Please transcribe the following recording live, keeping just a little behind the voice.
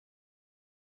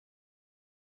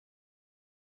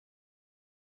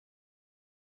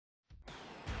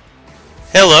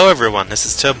Hello everyone, this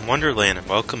is ToadinWonderland and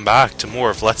welcome back to more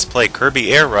of Let's Play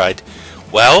Kirby Air Ride.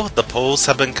 Well, the polls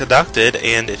have been conducted,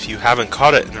 and if you haven't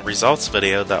caught it in the results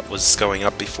video that was going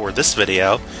up before this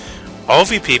video, all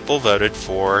of you people voted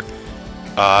for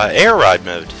Air Ride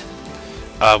mode.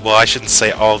 Well, I shouldn't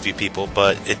say all of you people,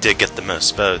 but it did get the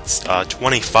most votes.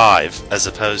 25 as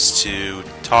opposed to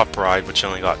Top Ride, which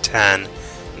only got 10,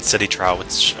 and City Trial,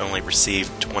 which only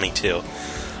received 22.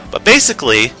 But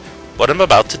basically, what I'm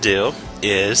about to do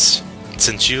is,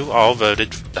 since you all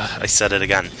voted, I said it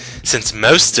again, since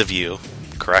most of you,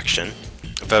 correction,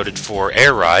 voted for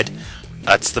Air Ride,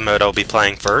 that's the mode I'll be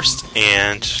playing first,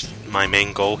 and my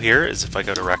main goal here is, if I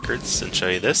go to records and show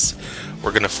you this, we're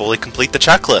going to fully complete the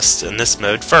checklist in this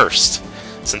mode first.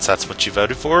 Since that's what you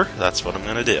voted for, that's what I'm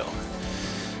going to do.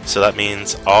 So that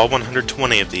means all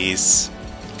 120 of these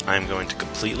I'm going to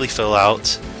completely fill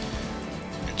out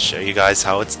and show you guys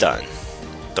how it's done.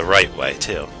 The right way,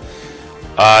 too.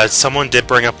 Someone did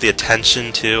bring up the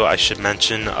attention to, I should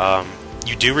mention,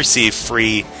 you do receive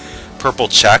free purple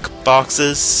check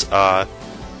boxes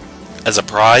as a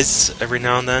prize every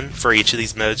now and then for each of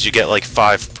these modes. You get like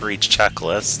 5 for each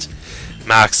checklist,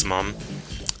 maximum.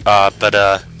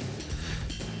 But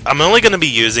I'm only going to be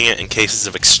using it in cases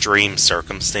of extreme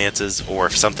circumstances, or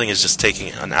if something is just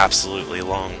taking an absolutely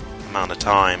long amount of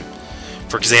time.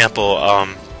 For example,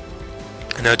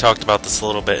 I know I talked about this a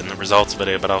little bit in the results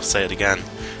video, but I'll say it again.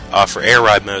 For Air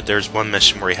Ride mode, there's one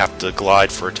mission where you have to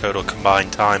glide for a total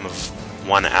combined time of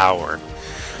 1 hour.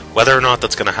 Whether or not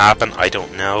that's going to happen, I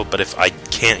don't know, but if I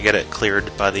can't get it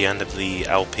cleared by the end of the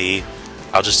LP,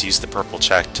 I'll just use the purple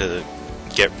check to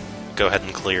go ahead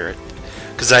and clear it.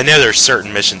 Because I know there's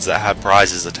certain missions that have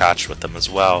prizes attached with them as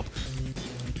well,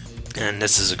 and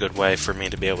this is a good way for me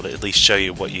to be able to at least show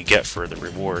you what you get for the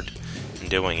reward in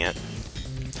doing it.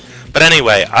 But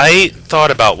anyway, I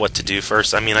thought about what to do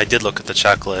first. I mean, I did look at the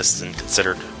checklist and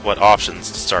considered what options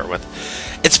to start with.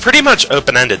 It's pretty much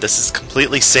open-ended. This is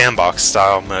completely sandbox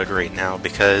style mode right now,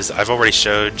 because I've already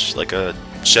showed like a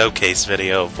showcase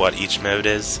video of what each mode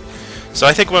is. So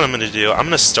I think what I'm going to do, I'm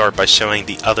going to start by showing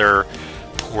the other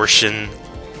portion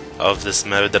of this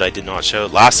mode that I did not show.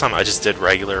 Last time I just did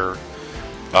regular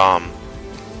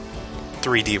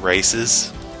 3D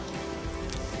races.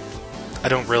 I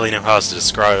don't really know how else to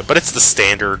describe it, but it's the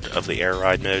standard of the Air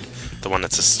Ride mode, the one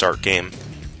that's a start game.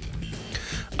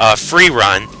 Free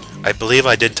Run, I believe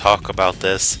I did talk about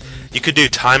this. You could do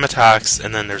time attacks,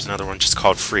 and then there's another one just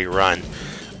called Free Run.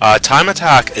 Time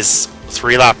attack is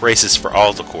 3-lap races for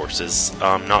all the courses,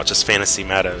 not just Fantasy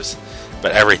Meadows,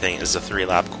 but everything is a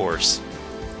 3-lap course.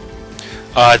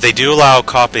 They do allow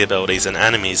copy abilities, and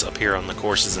enemies appear on the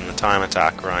courses in the time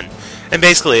attack run. And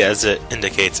basically, as it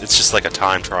indicates, it's just like a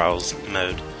time trials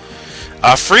mode.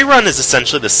 Free Run is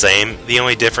essentially the same. The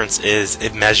only difference is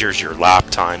it measures your lap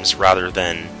times rather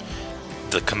than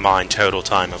the combined total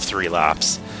time of 3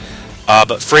 laps.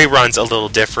 But Free Run's a little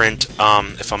different.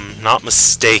 If I'm not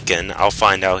mistaken, I'll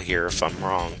find out here if I'm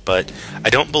wrong, but I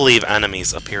don't believe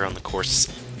enemies appear on the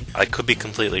course. I could be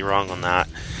completely wrong on that.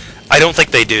 I don't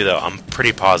think they do, though. I'm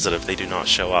pretty positive they do not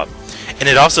show up. And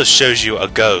it also shows you a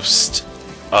ghost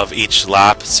of each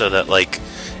lap, so that, like,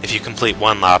 if you complete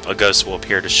 1 lap, a ghost will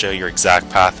appear to show your exact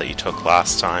path that you took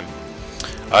last time.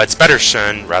 It's better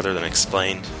shown rather than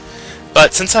explained.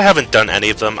 But since I haven't done any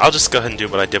of them, I'll just go ahead and do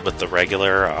what I did with the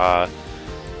regular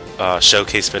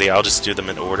showcase video. I'll just do them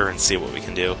in order and see what we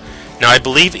can do. Now, I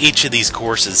believe each of these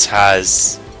courses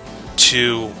has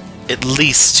at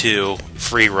least 2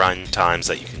 free run times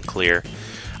that you can clear.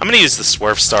 I'm going to use the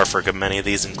Swerve Star for a good many of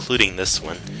these, including this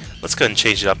one. Let's go ahead and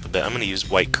change it up a bit. I'm going to use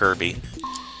White Kirby.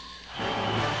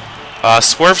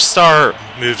 Swerve Star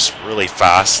moves really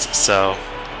fast, so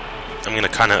I'm going to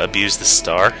kind of abuse the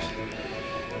star.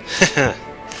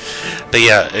 But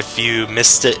yeah, if you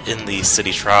missed it in the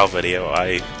City Trial video,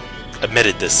 I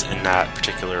admitted this in that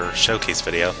particular showcase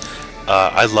video.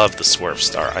 I love the Swerve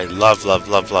Star. I love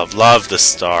the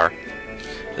star.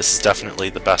 This is definitely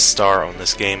the best star on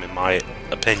this game, in my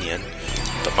opinion.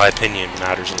 But my opinion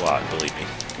matters a lot, believe me.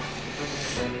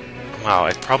 Wow,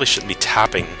 I probably shouldn't be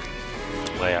tapping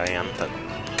the way I am. That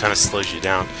kind of slows you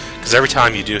down. Because every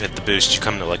time you do hit the boost, you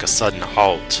come to like a sudden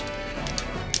halt.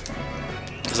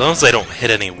 As long as they don't hit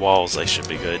any walls, they should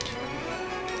be good.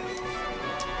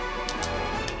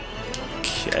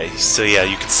 Okay, so yeah,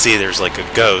 you can see there's like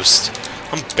a ghost.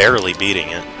 I'm barely beating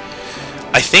it.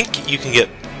 I think you can get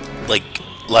like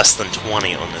less than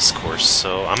 20 on this course,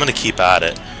 so I'm going to keep at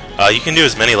it. You can do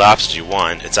as many laps as you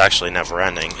want. It's actually never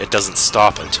ending. It doesn't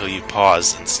stop until you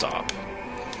pause and stop.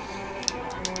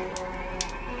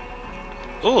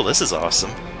 Oh, this is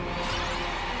awesome.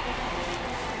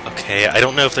 Okay, I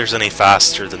don't know if there's any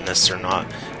faster than this or not.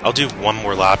 I'll do one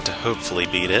more lap to hopefully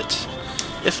beat it.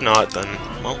 If not, then,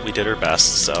 well, we did our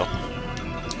best, so.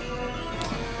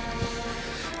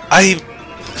 I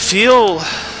feel,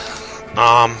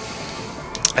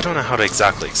 I don't know how to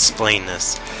exactly explain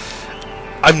this.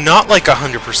 I'm not like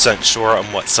 100% sure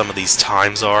on what some of these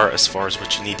times are as far as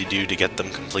what you need to do to get them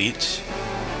complete.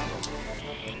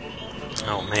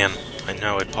 Oh man, I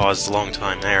know I paused a long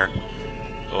time there.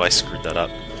 Oh, I screwed that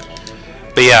up.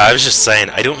 But yeah, I was just saying,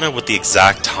 I don't know what the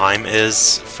exact time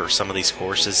is for some of these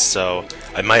courses, so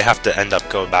I might have to end up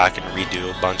going back and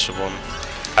redo a bunch of them.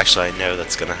 Actually, I know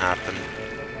that's going to happen.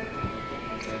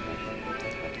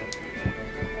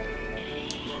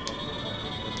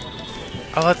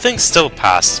 Oh, that thing still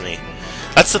passed me.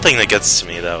 That's the thing that gets to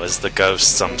me, though, is the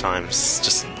ghost sometimes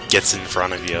just gets in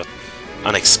front of you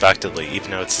unexpectedly,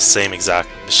 even though it's the same exact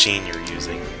machine you're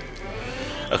using.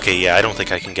 Okay, yeah, I don't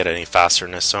think I can get any faster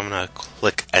than this, so I'm going to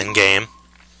click Endgame.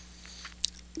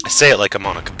 I say it like I'm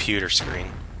on a computer screen.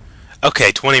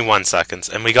 Okay, 21 seconds,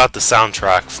 and we got the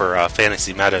soundtrack for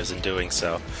Fantasy Meadows in doing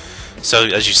so. So,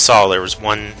 as you saw, there was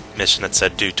one mission that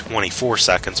said do 24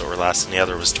 seconds or less, and the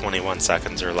other was 21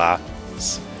 seconds or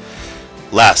less.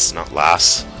 Less, not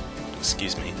less.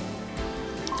 Excuse me.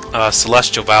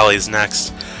 Celestial Valley is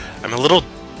next. I'm a little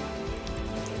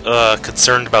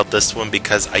concerned about this one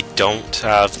because I don't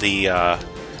have the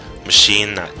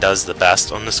machine that does the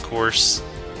best on this course.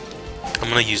 I'm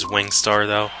going to use Wingstar,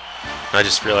 though. I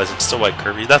just realized I'm still White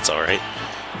Kirby. That's alright.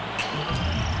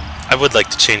 I would like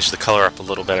to change the color up a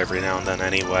little bit every now and then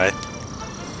anyway.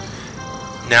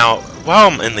 Now, while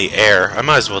I'm in the air, I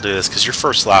might as well do this because your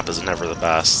first lap is never the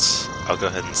best. I'll go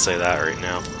ahead and say that right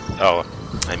now. Oh,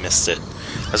 I missed it.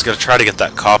 I was going to try to get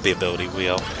that copy ability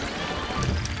wheel.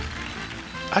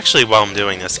 Actually, while I'm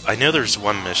doing this, I know there's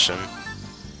one mission.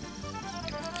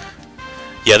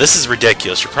 Yeah, this is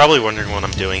ridiculous. You're probably wondering what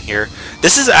I'm doing here.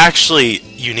 This is actually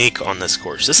unique on this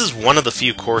course. This is one of the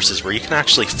few courses where you can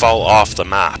actually fall off the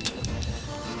map.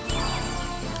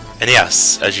 And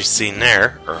yes, as you've seen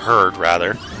there, or heard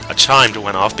rather, a chime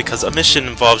went off because a mission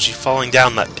involves you falling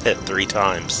down that pit 3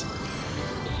 times.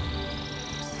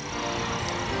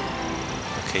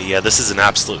 Okay, yeah, this is an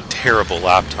absolute terrible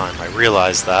lap time. I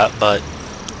realize that, but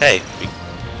hey,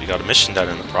 we got a mission done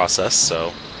in the process, so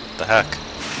what the heck.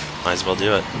 Might as well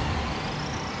do it.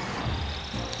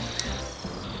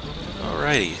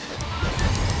 Alrighty.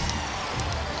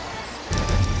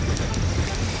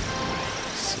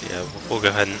 So yeah, we'll go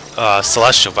ahead and...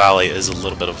 Celestial Valley is a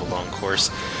little bit of a long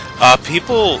course.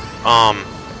 People,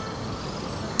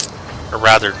 or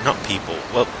rather, not people.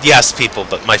 Well, yes, people,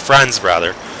 but my friends,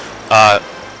 rather.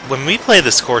 When we play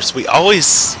this course, we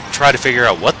always try to figure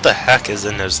out what the heck is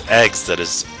in those eggs that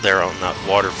is there on that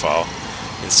waterfall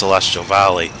in Celestial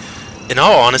Valley. In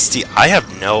all honesty, I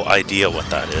have no idea what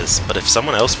that is, but if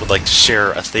someone else would like to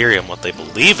share a theory on what they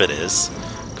believe it is,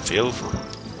 feel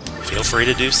free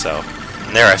to do so.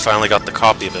 And there, I finally got the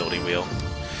copy ability wheel.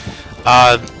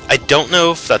 I don't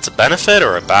know if that's a benefit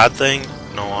or a bad thing,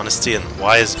 in all honesty, and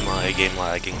why is my game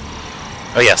lagging?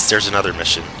 Oh yes, there's another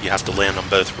mission. You have to land on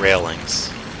both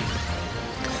railings.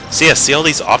 So yeah, see all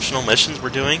these optional missions we're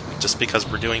doing, just because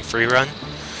we're doing free run?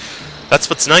 That's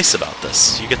what's nice about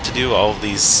this. You get to do all of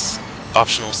these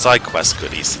optional side quest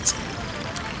goodies. It's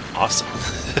awesome.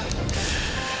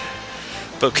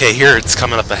 But okay, here it's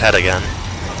coming up ahead again.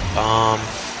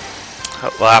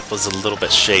 That lap was a little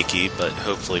bit shaky, but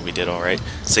hopefully we did alright.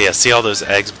 So yeah, see all those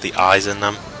eggs with the eyes in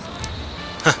them?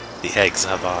 The eggs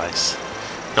have eyes.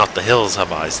 Not the hills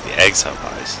have eyes, the eggs have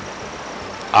eyes.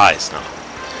 Eyes, no.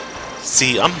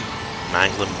 See, I'm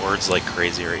mangling words like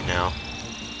crazy right now.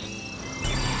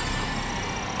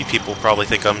 You people probably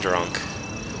think I'm drunk.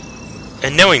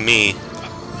 And knowing me,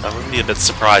 I wouldn't be a bit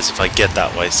surprised if I get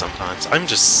that way sometimes. I'm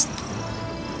just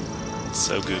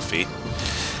so goofy.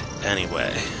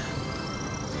 Anyway.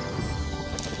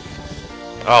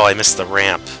 Oh, I missed the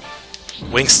ramp.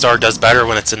 Wingstar does better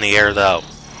when it's in the air, though.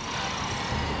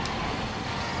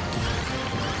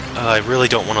 I really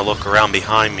don't want to look around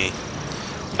behind me.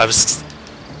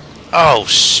 Oh,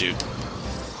 shoot.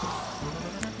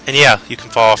 And yeah, you can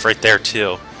fall off right there,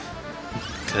 too.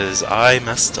 Because I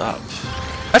messed up.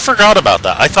 I forgot about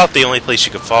that. I thought the only place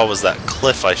you could fall was that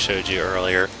cliff I showed you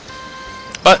earlier.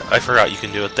 But I forgot you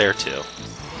can do it there, too.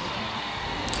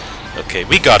 Okay,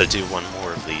 we gotta do one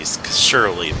more of these, because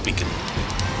surely we can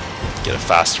get a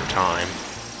faster time.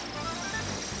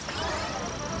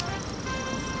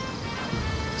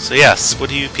 So yes, what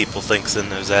do you people think's in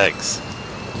those eggs?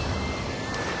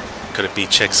 Could it be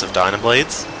chicks of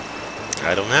Dynablades?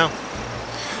 I don't know.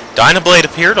 Dynablade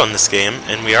appeared on this game,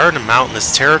 and we are in a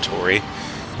mountainous territory.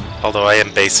 Although I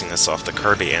am basing this off the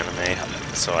Kirby anime,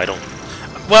 so I don't...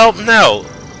 Well, no!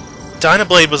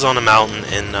 Dynablade was on a mountain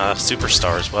in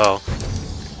Superstar as well.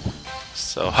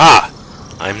 So, ha!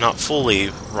 I'm not fully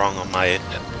wrong on my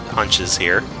hunches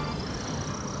here.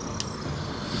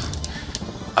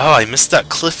 Oh, I missed that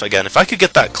cliff again. If I could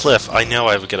get that cliff, I know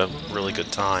I would get a really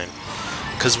good time.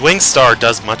 Because Wingstar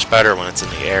does much better when it's in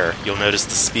the air. You'll notice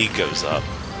the speed goes up.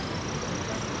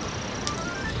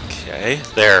 Okay,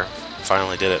 there.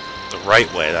 Finally did it the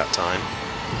right way that time.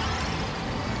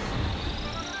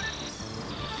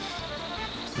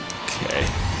 Okay.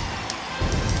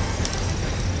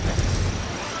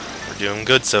 We're doing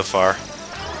good so far.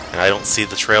 And I don't see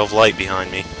the trail of light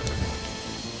behind me.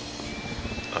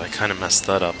 Oh, I kind of messed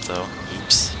that up though.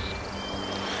 Oops.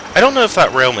 I don't know if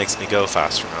that rail makes me go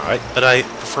faster or not, but I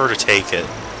prefer to take it,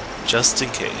 just in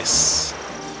case.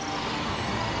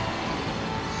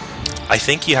 I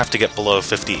think you have to get below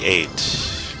 58.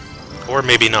 Or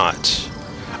maybe not.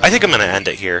 I think I'm going to end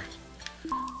it here.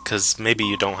 Because maybe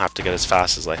you don't have to get as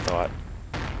fast as I thought.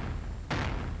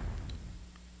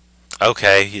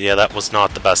 Okay, yeah, that was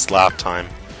not the best lap time.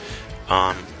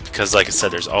 Because like I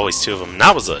said, there's always 2 of them. And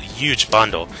that was a huge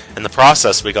bundle. In the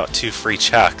process, we got 2 free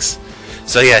checks.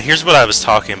 So yeah, here's what I was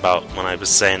talking about when I was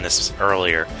saying this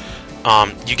earlier.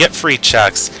 You get free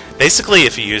checks. Basically,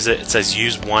 if you use it, it says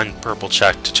use 1 purple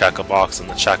check to check a box on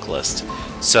the checklist.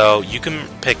 So you can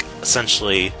pick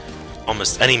essentially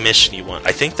almost any mission you want.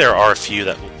 I think there are a few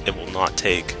that it will not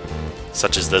take,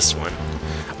 such as this one.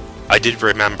 I did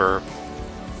remember,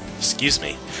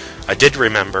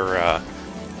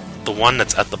 the one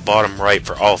that's at the bottom right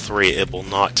for all 3 it will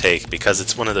not take, because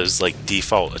it's one of those like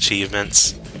default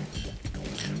achievements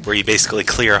where you basically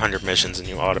clear 100 missions and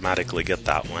you automatically get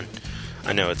that one.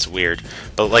 I know it's weird,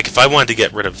 but like if I wanted to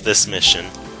get rid of this mission,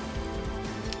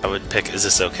 I would pick is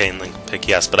this okay and then pick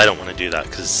yes, but I don't want to do that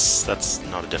because that's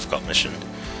not a difficult mission.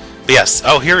 But yes,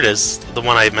 oh here it is, the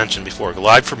one I mentioned before,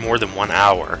 glide for more than 1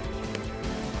 hour.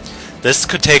 This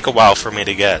could take a while for me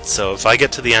to get, so if I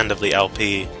get to the end of the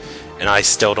LP and I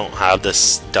still don't have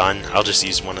this done, I'll just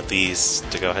use one of these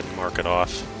to go ahead and mark it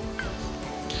off.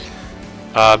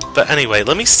 But anyway,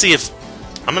 let me see if...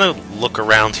 I'm going to look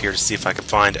around here to see if I can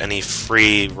find any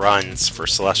free runs for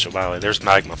Celestial Valley. There's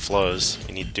Magma Flows.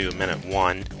 We need to do a minute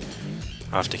 1.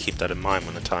 I'll have to keep that in mind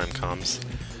when the time comes.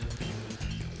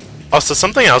 Also,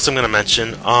 something else I'm going to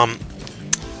mention.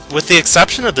 With the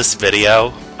exception of this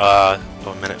video,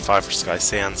 minute 5 for Sky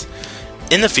Sands,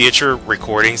 in the future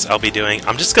recordings I'll be doing,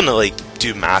 I'm just going to like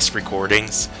do mass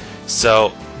recordings.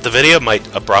 So the video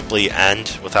might abruptly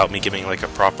end without me giving like a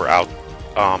proper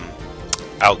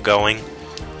outgoing,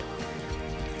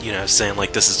 you know, saying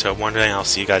like this is ToadinWonderland, I'll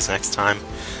see you guys next time,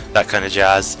 that kind of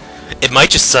jazz. It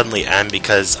might just suddenly end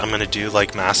because I'm going to do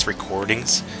like mass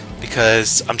recordings,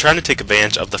 because I'm trying to take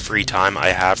advantage of the free time I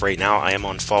have right now. I am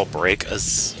on fall break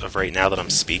as of right now that I'm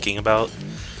speaking about,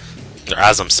 or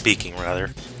as I'm speaking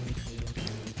rather.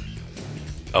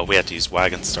 Oh, we have to use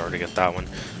Wagon Star to get that one.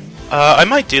 I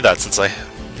might do that since I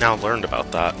now learned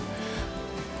about that.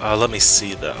 Let me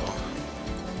see though.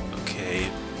 Okay,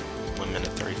 1 minute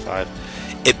 35.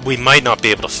 We might not be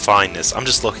able to find this. I'm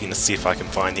just looking to see if I can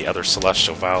find the other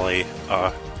Celestial Valley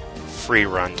free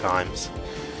run times.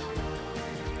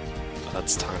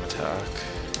 That's Time Attack.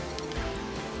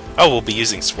 Oh, we'll be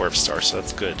using Swerve Star, so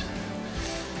that's good.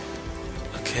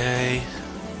 Okay.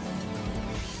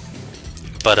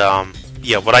 But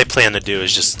yeah, what I plan to do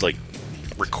is just like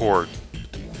record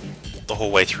the whole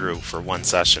way through for one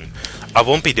session. I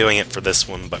won't be doing it for this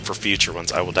one, but for future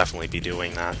ones I will definitely be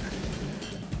doing that.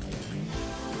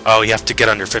 Oh, you have to get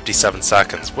under 57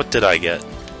 seconds. What did I get?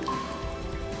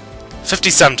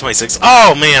 57.26.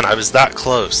 Oh man, I was that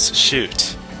close.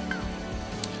 Shoot.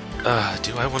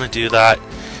 Do I want to do that?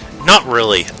 Not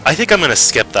really. I think I'm going to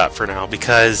skip that for now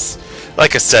because,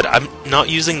 like I said, I'm not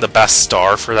using the best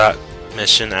star for that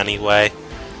mission anyway.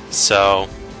 So,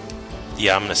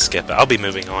 yeah, I'm going to skip it. I'll be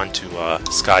moving on to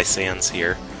Sky Sands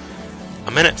here.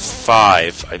 A minute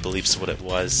 5, I believe is what it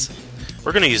was.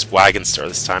 We're going to use Wagon Star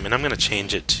this time, and I'm going to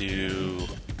change it to...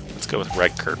 Let's go with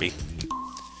Red Kirby.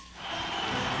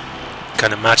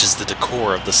 Kind of matches the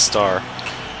decor of the star.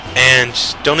 And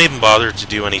don't even bother to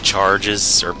do any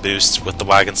charges or boosts with the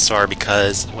Wagon Star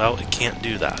because, well, it can't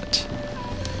do that.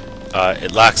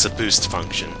 It lacks a boost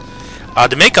function.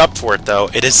 To make up for it, though,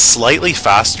 it is slightly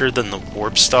faster than the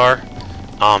Warp Star.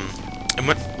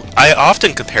 I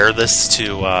often compare this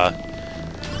to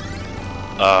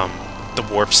the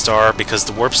Warp Star because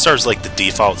the Warp Star is like the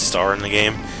default star in the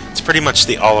game. It's pretty much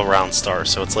the all-around star,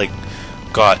 so it's like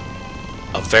got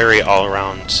a very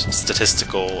all-around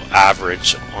statistical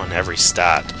average on every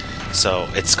stat. So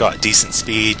it's got decent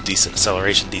speed, decent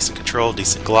acceleration, decent control,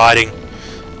 decent gliding,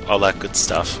 all that good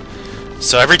stuff.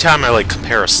 So every time I like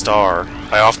compare a star,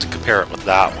 I often compare it with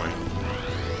that one.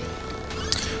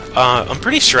 I'm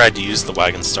pretty sure I'd use the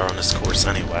wagon star on this course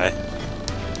anyway.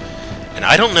 And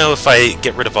I don't know if I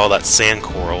get rid of all that sand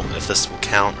coral, if this will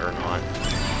count or not.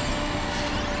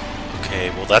 Okay,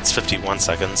 well that's 51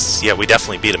 seconds. Yeah, we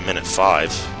definitely beat a minute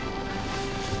 5.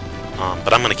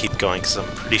 But I'm going to keep going because I'm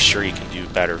pretty sure you can do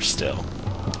better still.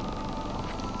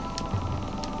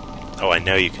 Oh, I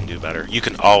know you can do better. You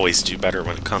can always do better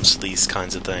when it comes to these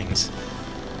kinds of things.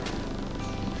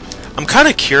 I'm kind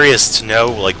of curious to know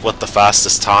like what the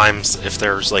fastest times, if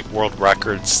there's like world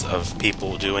records of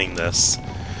people doing this,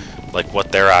 like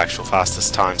what their actual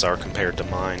fastest times are compared to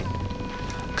mine.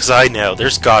 Because I know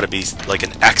there's got to be like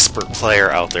an expert player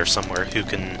out there somewhere who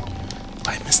can...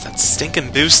 I missed that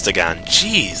stinking boost again.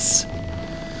 Jeez.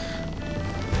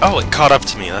 Oh, it caught up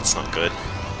to me. That's not good.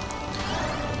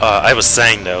 I was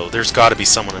saying though, there's got to be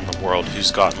someone in the world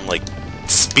who's gotten like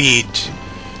speed...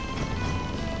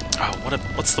 Oh,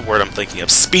 what's the word I'm thinking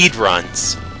of? Speed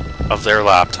runs of their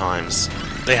lap times.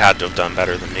 They had to have done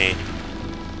better than me.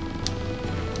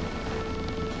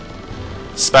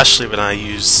 Especially when I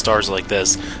use stars like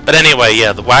this. But anyway,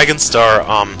 yeah, the wagon star,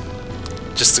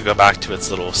 just to go back to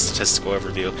its little statistical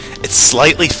overview, it's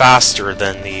slightly faster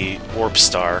than the warp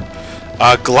star.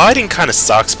 Gliding kind of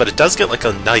sucks, but it does get like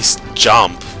a nice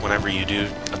jump whenever you do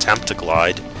attempt to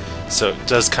glide. So it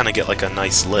does kind of get like a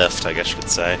nice lift, I guess you could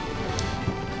say.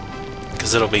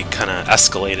 Because it'll be kind of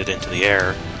escalated into the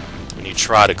air when you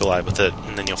try to glide with it,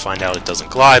 and then you'll find out it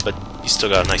doesn't glide, but you still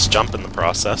got a nice jump in the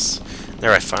process.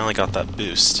 There, I finally got that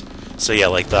boost. So yeah,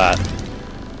 like that.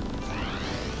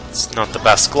 It's not the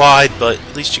best glide, but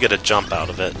at least you get a jump out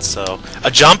of it. So a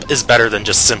jump is better than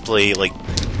just simply like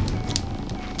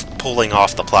pulling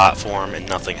off the platform and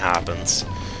nothing happens.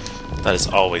 That is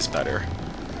always better.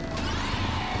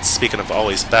 Speaking of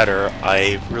always better,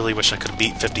 I really wish I could have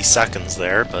beat 50 seconds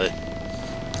there, but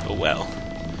oh well.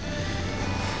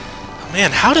 Oh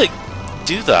man, how did it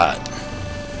do that?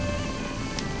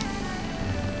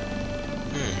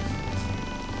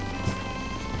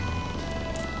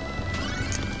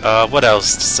 What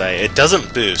else to say? It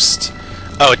doesn't boost.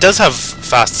 Oh, it does have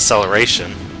fast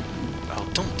acceleration. Oh,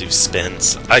 don't do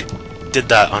spins. I did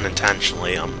that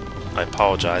unintentionally. I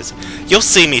apologize. You'll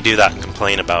see me do that and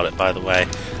complain about it, by the way.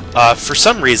 For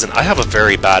some reason, I have a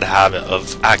very bad habit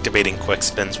of activating quick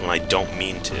spins when I don't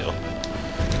mean to.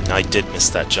 And I did miss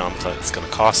that jump. That's going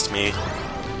to cost me.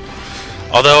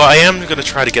 Although, I am going to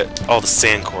try to get all the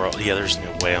sand coral. Yeah, there's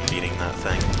no way I'm beating that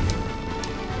thing.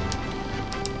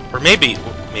 Or maybe.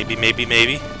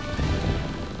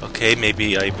 Okay,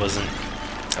 maybe I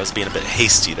was being a bit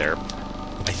hasty there,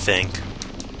 I think.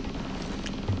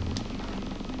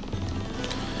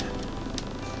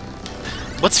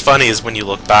 What's funny is when you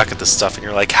look back at this stuff and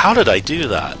you're like, how did I do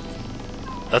that?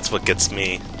 That's what gets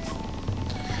me.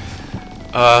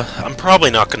 I'm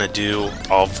probably not going to do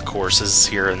all of the courses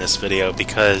here in this video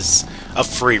because... a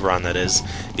free run, that is.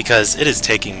 Because it is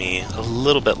taking me a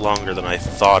little bit longer than I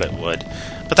thought it would.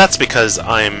 But that's because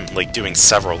I'm, like, doing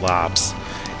several laps.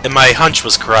 And my hunch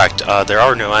was correct. There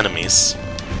are no enemies.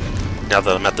 Now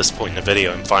that I'm at this point in the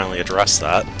video and finally addressed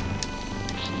that.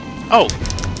 Oh!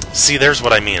 See, there's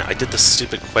what I mean. I did the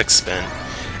stupid quick spin.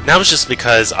 And that was just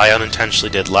because I unintentionally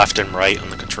did left and right on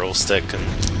the control stick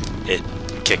and it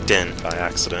kicked in by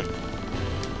accident.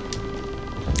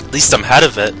 At least I'm ahead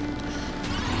of it.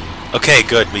 Okay,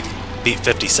 good. We beat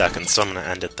 50 seconds, so I'm going to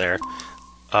end it there.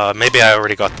 Maybe I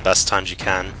already got the best times you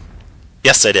can.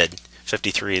 Yes, I did.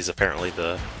 53 is apparently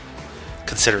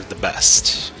considered the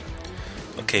best.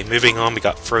 Okay, moving on, we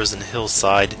got Frozen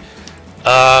Hillside.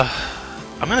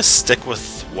 I'm going to stick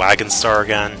with Wagon Star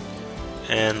again.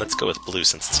 And let's go with blue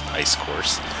since it's an ice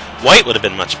course. White would have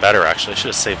been much better, actually. I should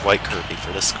have saved White Kirby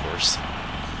for this course.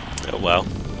 Oh well.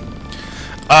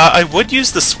 I would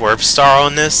use the Swerve Star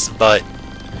on this, but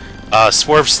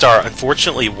Swerve Star,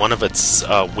 unfortunately, one of its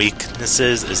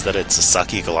weaknesses is that it's a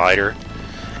sucky glider,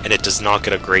 and it does not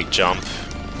get a great jump.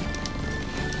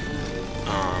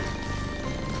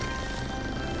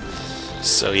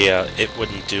 So yeah, it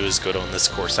wouldn't do as good on this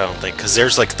course, I don't think, because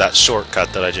there's like that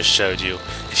shortcut that I just showed you.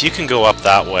 If you can go up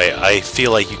that way, I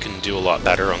feel like you can do a lot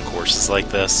better on courses like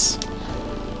this.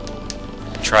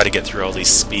 Try to get through all these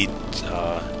speed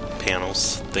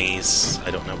panels, thingies.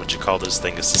 I don't know what you call those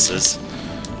thinguses.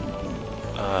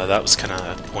 That was kind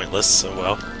of pointless, so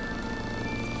well.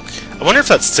 I wonder if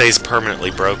that stays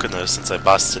permanently broken, though, since I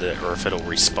busted it, or if it'll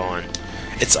respawn.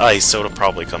 It's ice, so it'll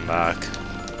probably come back.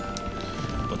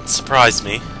 Wouldn't surprise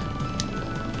me.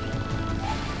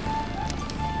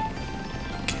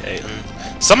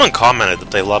 Someone commented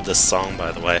that they love this song,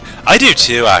 by the way. I do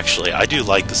too, actually. I do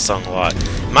like this song a lot.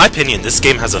 In my opinion, this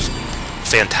game has a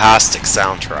fantastic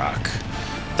soundtrack.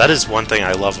 That is one thing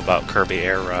I love about Kirby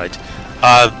Air Ride.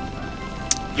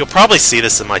 You'll probably see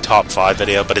this in my top 5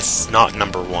 video, but it's not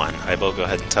number 1. I will go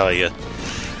ahead and tell you.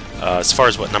 As far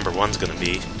as what number 1's going to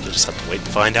be, you'll just have to wait and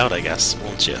find out, I guess,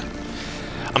 won't you?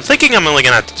 I'm thinking I'm only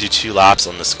going to have to do 2 laps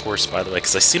on this course, by the way,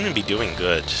 because I seem to be doing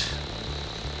good.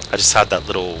 I just had that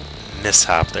little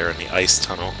mishap there in the ice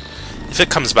tunnel. If it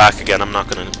comes back again, I'm not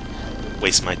going to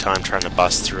waste my time trying to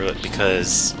bust through it,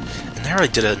 because... And there I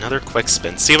did another quick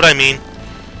spin. See what I mean?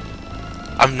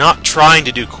 I'm not trying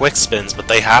to do quick spins, but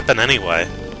they happen anyway.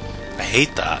 I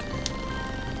hate that.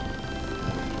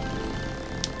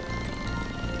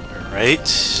 Alright.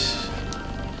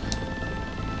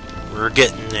 We're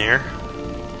getting there.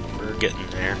 We're getting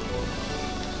there.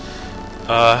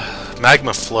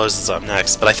 Magma Flows is up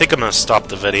next, but I think I'm going to stop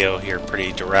the video here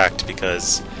pretty direct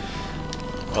because...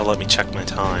 Well, let me check my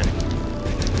time.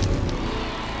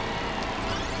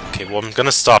 Okay, well, I'm going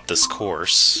to stop this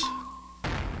course.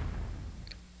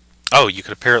 Oh, you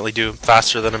could apparently do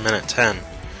faster than 1:10.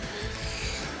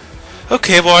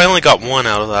 Okay, well, I only got 1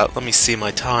 out of that. Let me see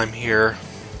my time here.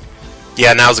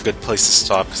 Yeah, now's a good place to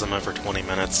stop because I'm over 20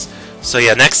 minutes. So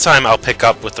yeah, next time I'll pick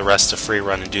up with the rest of Free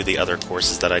Run and do the other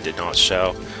courses that I did not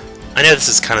show. I know this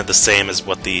is kind of the same as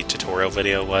what the tutorial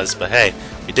video was, but hey,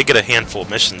 we did get a handful of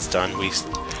missions done. We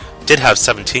did have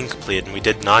 17 completed, and we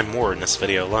did 9 more in this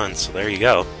video alone, so there you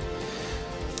go.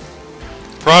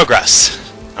 Progress!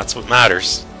 That's what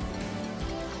matters.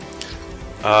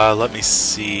 Let me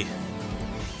see.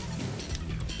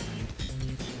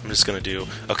 I'm just gonna do...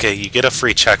 Okay, you get a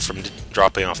free check from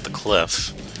dropping off the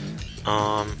cliff.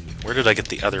 Where did I get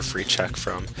the other free check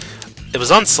from? It was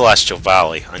on Celestial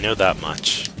Valley, I know that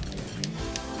much.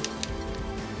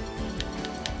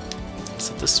 Is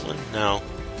it this one? No.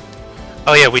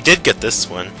 Oh yeah, we did get this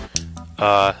one.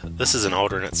 This is an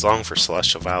alternate song for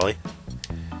Celestial Valley.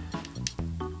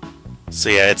 So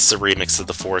yeah, it's a remix of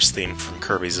the forest theme from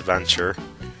Kirby's Adventure.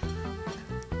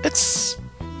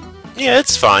 Yeah,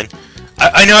 it's fine.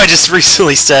 I know I just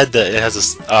recently said that it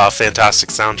has a fantastic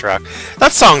soundtrack.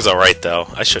 That song's alright though,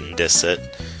 I shouldn't diss it.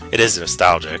 It is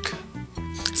nostalgic.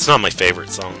 It's not my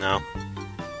favorite song now.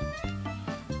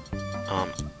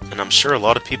 And I'm sure a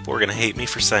lot of people are going to hate me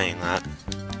for saying that.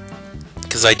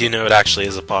 Because I do know it actually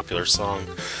is a popular song.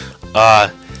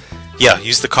 Yeah,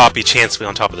 use the copy chance to be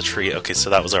on top of the tree. Okay, so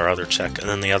that was our other check. And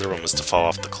then the other one was to fall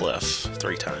off the cliff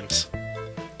 3 times.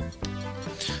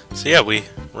 So yeah, we're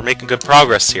making good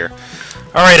progress here.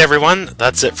 Alright everyone,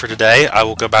 that's it for today. I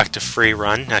will go back to Free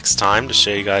Run next time to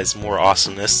show you guys more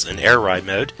awesomeness in Air Ride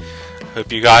mode.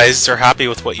 Hope you guys are happy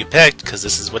with what you picked, because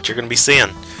this is what you're going to be seeing.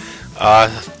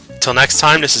 Till next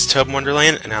time, this is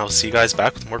ToadinWonderland, and I will see you guys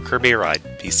back with more Kirby Air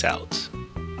Ride. Peace out.